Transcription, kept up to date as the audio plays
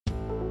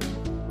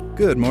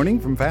Good morning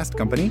from Fast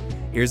Company.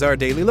 Here's our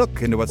daily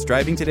look into what's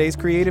driving today's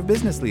creative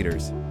business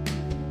leaders.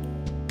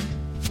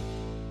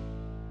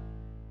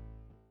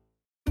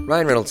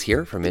 Ryan Reynolds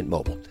here from Mint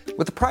Mobile.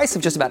 With the price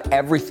of just about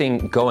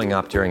everything going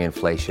up during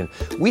inflation,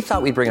 we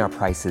thought we'd bring our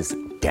prices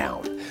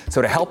down.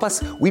 So to help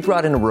us, we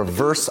brought in a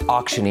reverse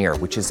auctioneer,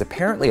 which is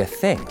apparently a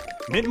thing.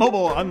 Mint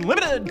Mobile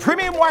Unlimited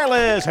Premium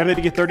Wireless. How to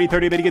get 30,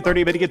 30, bit to get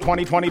 30, bit to get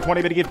 20, 20,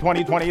 20, bit to get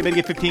 20, 20, bit to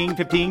get 15,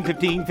 15,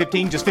 15,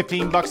 15, just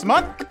 $15 a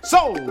month?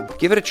 Sold!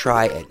 Give it a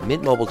try at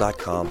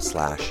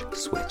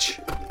mintmobile.com/switch.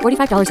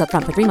 $45 up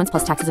front for 3 months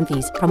plus taxes and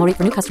fees. Promo rate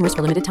for new customers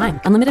for limited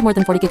time. Unlimited more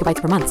than 40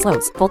 gigabytes per month.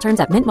 Slows full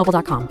terms at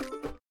mintmobile.com.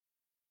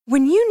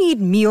 When you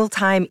need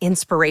mealtime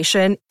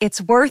inspiration,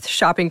 it's worth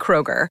shopping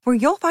Kroger, where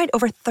you'll find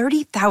over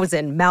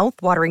 30,000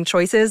 mouth-watering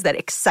choices that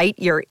excite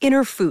your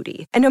inner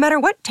foodie. And no matter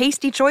what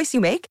tasty choice you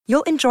make,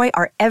 you'll enjoy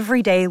our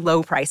everyday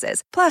low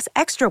prices, plus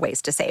extra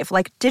ways to save,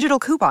 like digital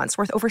coupons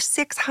worth over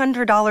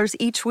 $600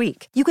 each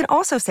week. You can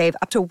also save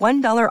up to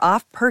 $1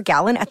 off per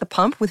gallon at the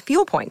pump with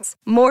fuel points.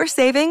 More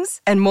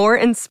savings and more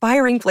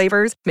inspiring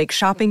flavors make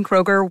shopping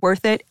Kroger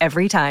worth it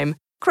every time.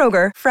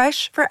 Kroger,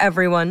 fresh for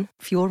everyone.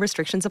 Fuel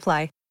restrictions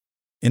apply.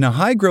 In a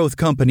high-growth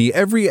company,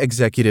 every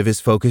executive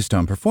is focused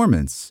on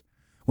performance.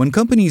 When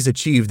companies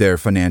achieve their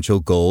financial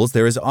goals,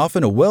 there is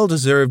often a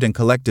well-deserved and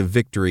collective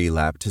victory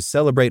lap to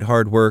celebrate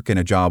hard work and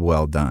a job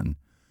well done.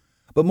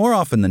 But more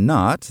often than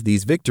not,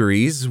 these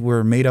victories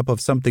were made up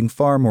of something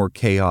far more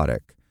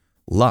chaotic.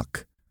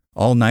 Luck,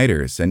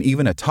 all-nighters, and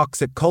even a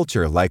toxic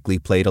culture likely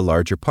played a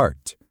larger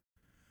part.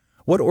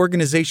 What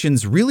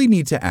organizations really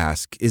need to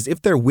ask is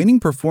if their winning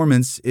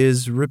performance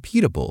is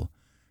repeatable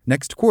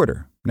next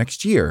quarter,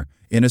 next year,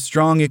 in a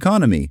strong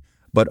economy,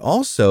 but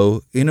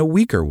also in a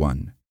weaker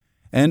one.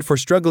 And for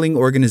struggling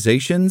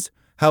organizations,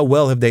 how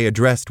well have they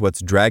addressed what's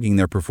dragging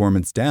their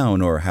performance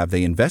down, or have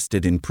they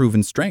invested in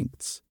proven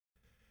strengths?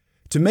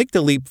 To make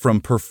the leap from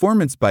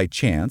performance by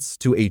chance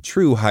to a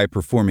true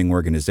high-performing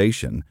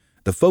organization,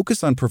 the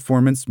focus on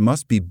performance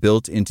must be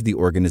built into the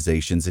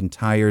organization's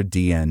entire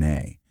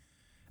DNA.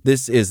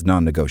 This is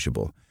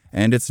non-negotiable,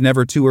 and it's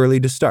never too early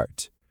to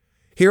start.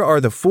 Here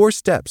are the 4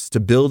 steps to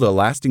build a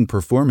lasting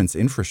performance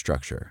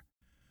infrastructure.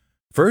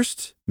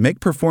 First, make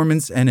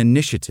performance an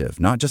initiative,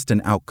 not just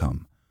an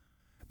outcome.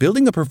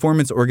 Building a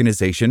performance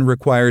organization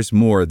requires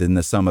more than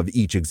the sum of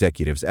each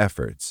executive's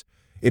efforts.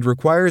 It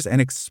requires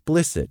an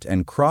explicit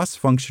and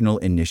cross-functional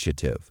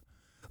initiative.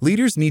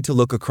 Leaders need to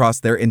look across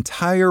their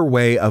entire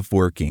way of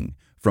working,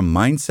 from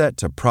mindset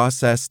to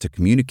process to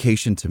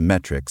communication to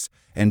metrics,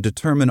 and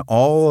determine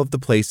all of the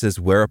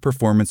places where a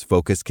performance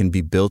focus can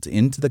be built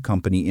into the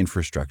company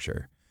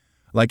infrastructure.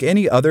 Like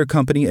any other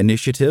company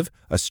initiative,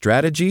 a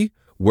strategy,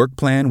 work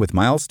plan with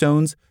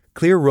milestones,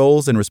 clear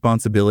roles and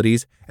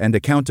responsibilities, and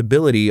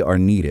accountability are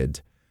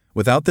needed.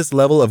 Without this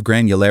level of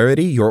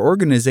granularity, your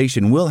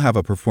organization will have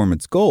a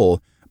performance goal,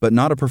 but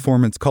not a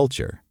performance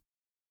culture.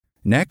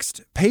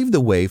 Next, pave the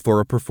way for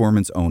a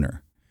performance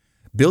owner.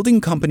 Building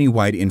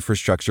company-wide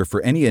infrastructure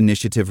for any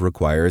initiative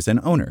requires an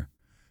owner.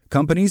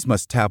 Companies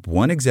must tap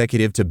one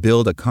executive to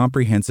build a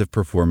comprehensive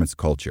performance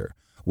culture,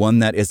 one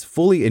that is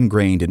fully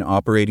ingrained in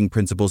operating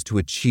principles to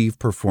achieve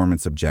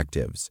performance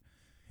objectives.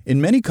 In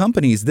many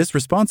companies, this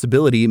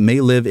responsibility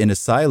may live in a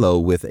silo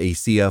with a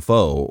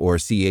CFO or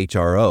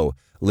CHRO,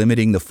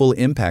 limiting the full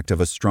impact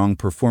of a strong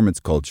performance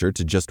culture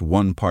to just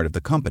one part of the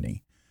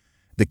company.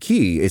 The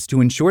key is to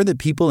ensure that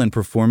people and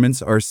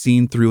performance are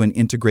seen through an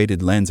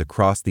integrated lens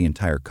across the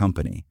entire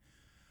company.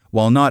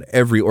 While not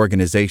every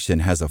organization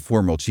has a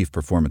formal chief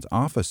performance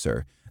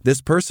officer,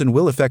 this person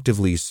will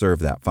effectively serve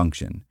that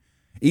function.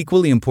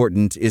 Equally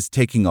important is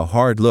taking a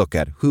hard look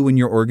at who in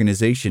your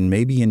organization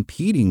may be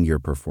impeding your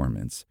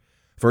performance.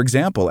 For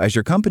example, as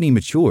your company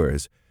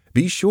matures,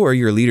 be sure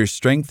your leader's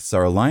strengths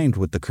are aligned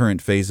with the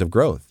current phase of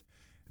growth.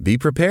 Be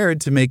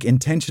prepared to make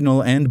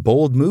intentional and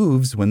bold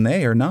moves when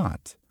they are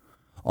not.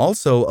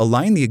 Also,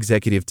 align the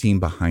executive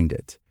team behind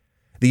it.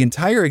 The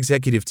entire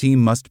executive team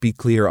must be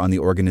clear on the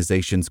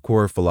organization's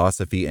core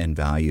philosophy and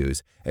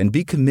values, and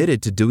be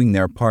committed to doing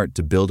their part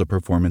to build a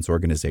performance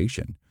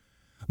organization.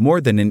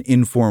 More than an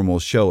informal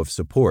show of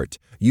support,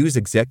 use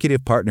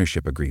executive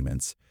partnership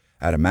agreements.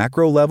 At a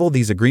macro level,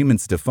 these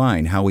agreements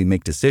define how we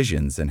make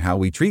decisions and how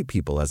we treat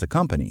people as a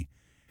company.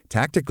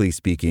 Tactically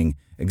speaking,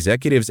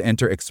 executives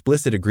enter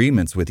explicit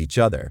agreements with each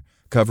other,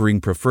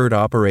 covering preferred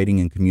operating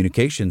and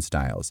communication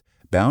styles,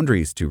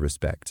 boundaries to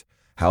respect,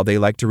 how they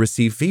like to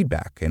receive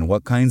feedback, and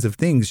what kinds of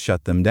things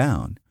shut them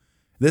down.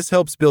 This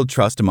helps build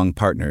trust among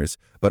partners,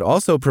 but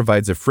also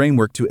provides a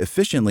framework to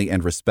efficiently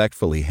and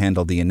respectfully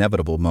handle the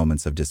inevitable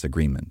moments of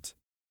disagreement.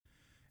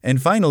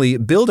 And finally,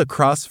 build a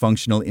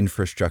cross-functional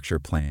infrastructure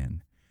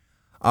plan.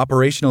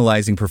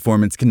 Operationalizing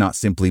performance cannot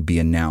simply be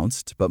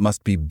announced, but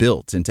must be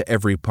built into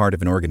every part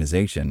of an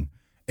organization.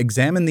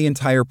 Examine the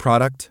entire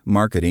product,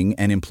 marketing,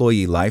 and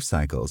employee life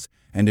cycles,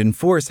 and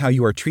enforce how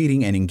you are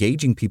treating and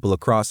engaging people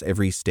across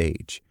every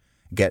stage.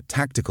 Get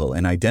tactical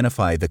and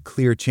identify the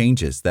clear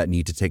changes that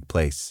need to take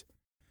place.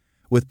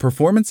 With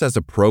performance as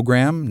a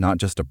program, not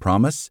just a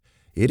promise,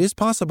 it is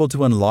possible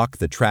to unlock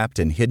the trapped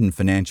and hidden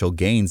financial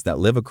gains that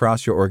live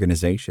across your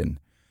organization.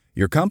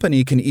 Your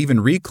company can even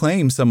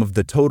reclaim some of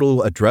the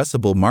total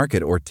addressable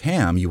market or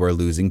TAM you are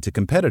losing to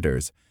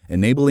competitors,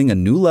 enabling a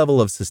new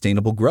level of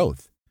sustainable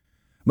growth.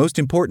 Most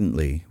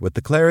importantly, with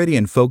the clarity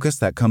and focus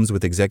that comes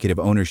with executive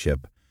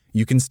ownership,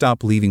 you can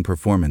stop leaving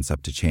performance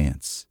up to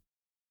chance.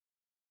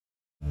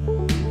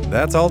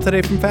 That's all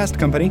today from Fast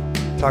Company.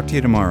 Talk to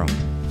you tomorrow.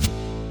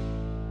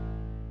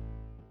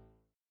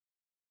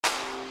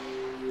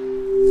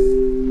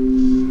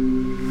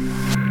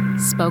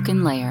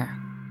 Spoken Layer.